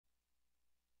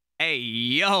Hey,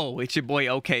 yo, it's your boy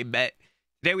OhKayBet.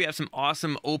 Today we have some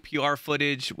awesome OPR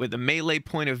footage with a melee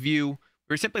point of view.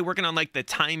 We're simply working on like the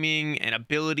timing and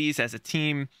abilities as a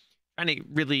team, trying to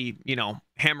really,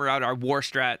 hammer out our war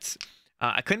strats.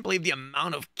 I couldn't believe the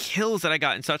amount of kills that I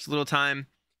got in such little time.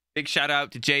 Big shout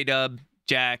out to J-Dub,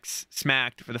 Jax,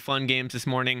 Smacked for the fun games this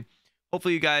morning.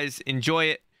 Hopefully you guys enjoy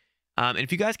it. And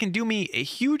if you guys can do me a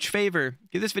huge favor,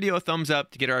 give this video a thumbs up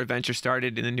to get our adventure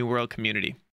started in the New World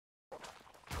community.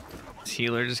 This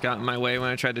healer just got in my way when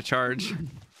I tried to charge.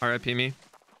 RIP me.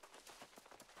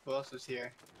 Who else is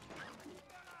here?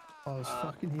 Oh, this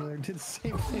fucking healer did the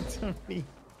same thing to me.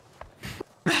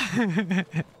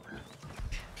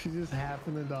 She just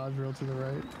happened to dodge real to the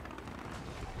right.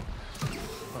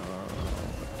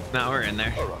 Now we're in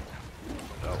there. Look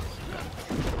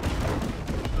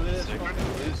at this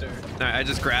fucking loser. Alright, I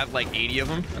just grabbed like 80 of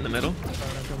them in the middle.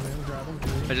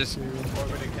 I just...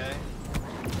 Opr Ga.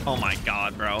 Oh my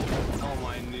god, bro. Oh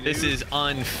my nuke. This is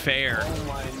unfair. Oh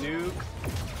my nuke.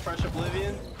 Fresh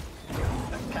Oblivion.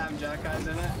 Cam Jack guy's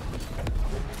in it.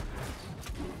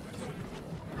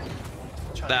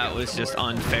 That was just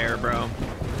unfair, bro.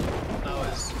 That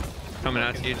was Coming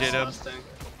out to you, J-Dub. disgusting.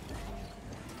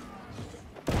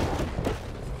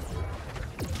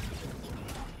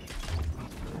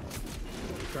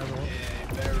 Yeah,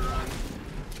 you better run.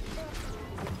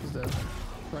 He's dead.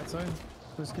 Right side.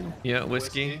 Whiskey. Yeah,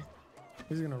 whiskey.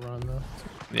 He's gonna run though.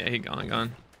 Yeah, he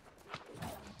gone.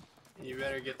 You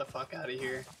better get the fuck out of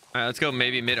here. Alright, let's go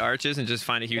maybe mid arches and just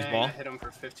find a huge Dang, ball. I hit him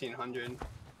for 1500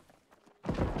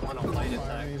 on a light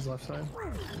attack. He's left side.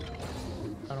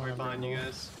 I don't Right have behind you ball.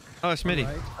 guys. Oh, Smitty.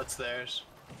 Right. That's theirs.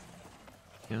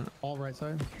 Yeah. All right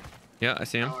side. Yeah, I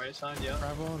see him. Right side, yeah.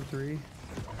 Bravo in 3,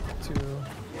 2,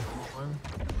 1.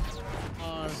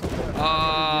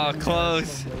 Oh,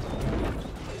 close.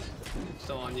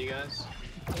 Still on you guys.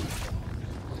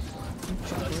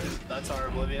 That's our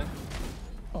Oblivion.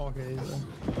 Oh, okay. He's there.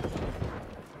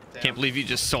 Damn. Can't believe you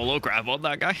just solo graveled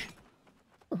that guy.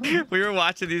 We were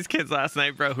watching these kids last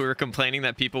night, bro, who were complaining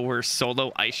that people were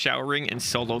solo ice showering and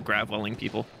solo graveling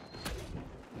people.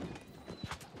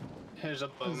 There's a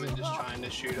bowman just trying to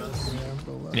shoot us.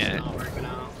 Yeah. It's not working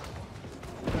out.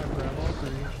 Bravo 3,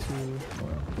 2,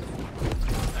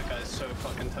 1. That guy's so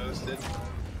fucking toasted.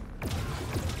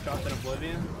 Dropped an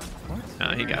Oblivion. What?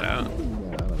 No, he got out.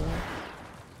 Get out of that.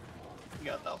 You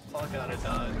got the fuck out of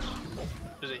dodge.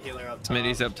 There's a healer up top.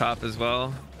 Smitty's up top as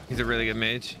well. He's a really good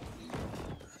mage.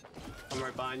 I'm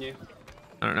right behind you.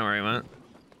 I don't know where he went.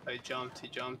 Oh, he jumped.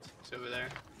 He's over there.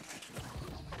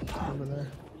 Over there.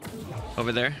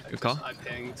 Over there. Good call. I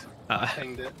pinged. I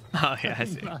pinged it. Oh, yeah, I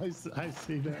see. I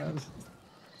see that.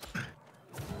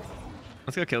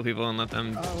 Let's go kill people and let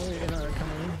them... Oh, wait, no, they're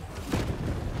coming in.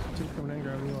 Two coming in,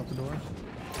 grab you out the door.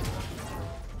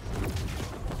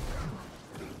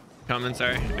 Coming,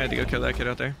 sorry. I had to go kill that kid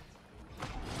out there.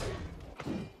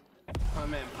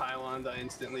 I'm in pylon. I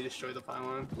instantly destroy the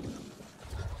pylon.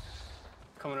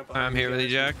 Coming up. I'm here with you,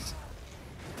 Jax.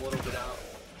 A little bit out.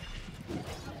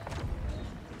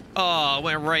 Oh, I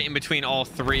went right in between all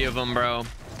three of them, bro.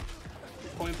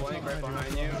 Point blank right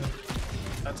behind you.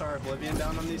 That's our Oblivion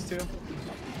down on these two.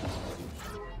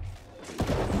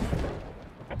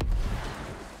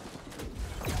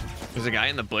 There's a guy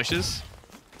in the bushes.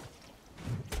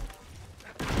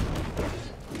 The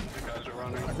guys are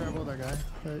running. I grabbed that guy.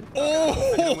 Hey.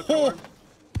 I hit him with the Oh! orb.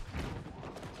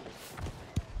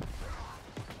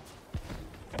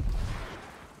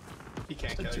 He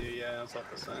can't kill you. Yeah, that's what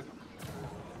to say.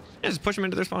 Yeah, just push him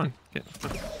into their spawn. Yeah. I'm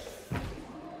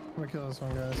gonna kill this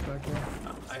one guy that's back there.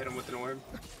 I hit him with an orb.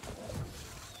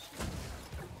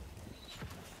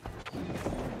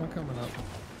 I'm coming up.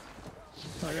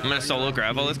 I'm gonna solo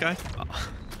gravel this guy. Oh.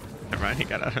 Never mind, he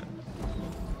got out.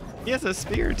 He has a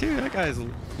spear too. That guy's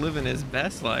living his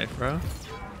best life, bro.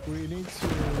 We need to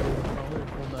probably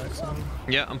pull back some.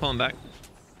 Yeah, I'm pulling back.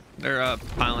 They're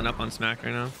piling up on Smack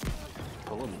right now.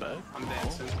 Pulling back? I'm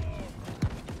dancing.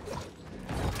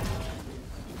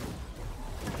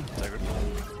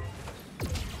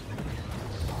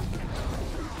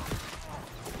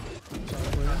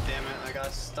 God damn it, I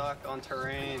got stuck on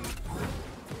terrain.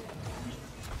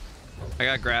 I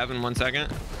got grab in 1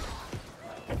 second.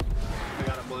 I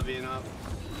got Oblivion up.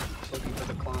 Just looking for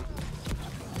the clump.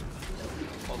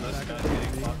 Well, this guy's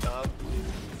getting fucked up.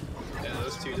 Yeah,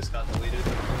 those two just got deleted.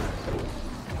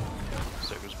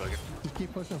 Sacred's bucket. Just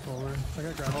keep pushing forward. I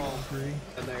got grab Oh. on 3,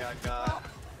 And they got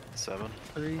 7.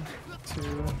 3, 2,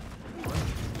 1.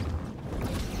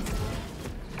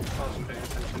 I wasn't paying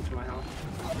attention to my health.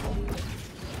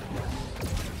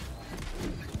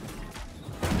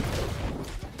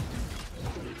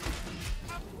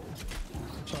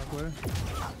 Shot Shockwave.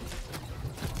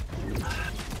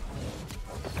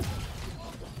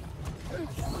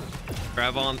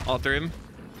 Grab on all three of them.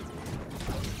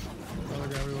 Another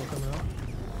gravity will come out.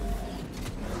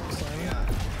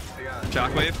 They got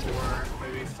Shockwave. 4,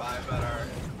 maybe 5 at our.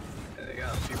 Yeah, they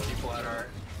got a few people at our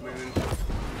moon.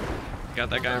 Got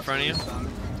that guy in front of you.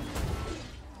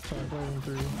 Shockwave in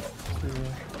 3, 2,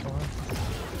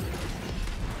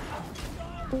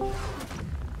 1.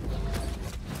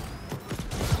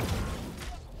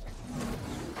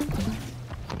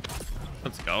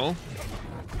 Let's go.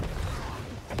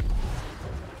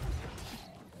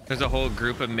 There's a whole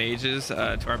group of mages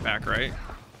to our back right.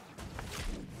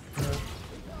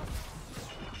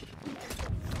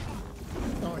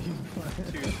 Oh, he's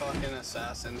Two fucking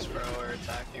assassins, bro, are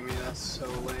attacking me. That's so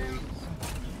lame.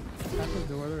 At the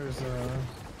door, there's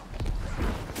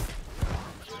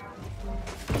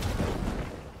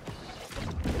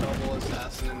Double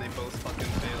assassin and they both fucking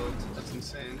failed. That's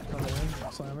insane. coming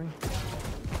in, slamming.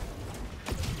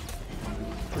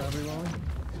 Gravity rolling.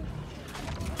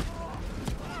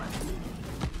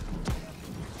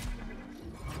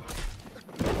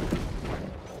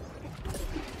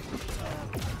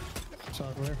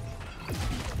 Shockwave.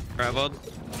 Traveled.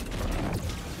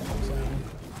 Slamming.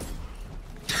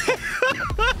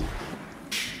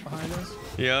 Behind us.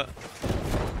 Yeah.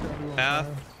 Gravity roll Path.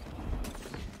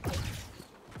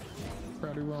 5.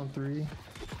 Gravity roll 3,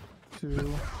 2,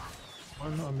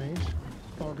 1 on mage.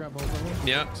 Oh, got both of them.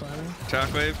 Yeah. Slamming.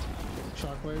 Shockwave.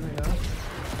 Shockwave, yeah.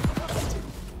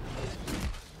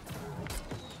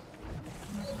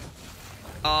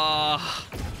 Ah.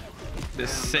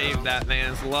 Just saved that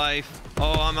man's life.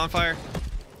 Oh, I'm on fire.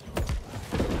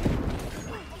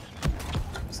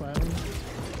 Slamming.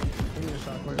 Give me a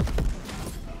shockwave.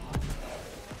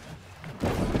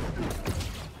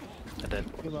 I did.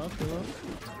 Heal up, heal up.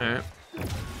 All right.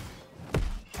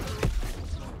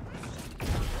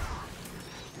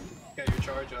 Get your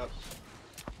charge up.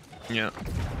 Yeah.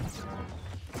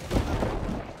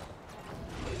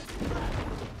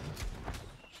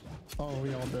 Oh,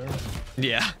 we all there.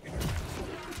 Yeah.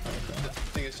 I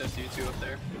think it's just you two up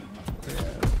there.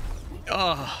 Yeah.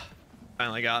 Oh,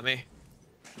 finally got me.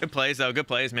 Good plays though. Good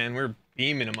plays, man. We're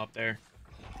beaming them up there.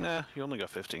 Nah, you only got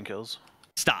 15 kills.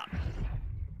 Stop.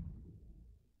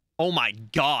 Oh my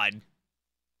God.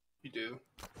 You do.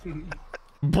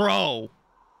 Bro,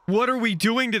 what are we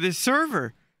doing to this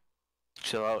server?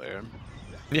 Chill out, Aaron.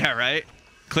 Yeah, right?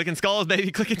 Clicking skulls,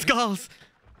 baby. Clicking skulls.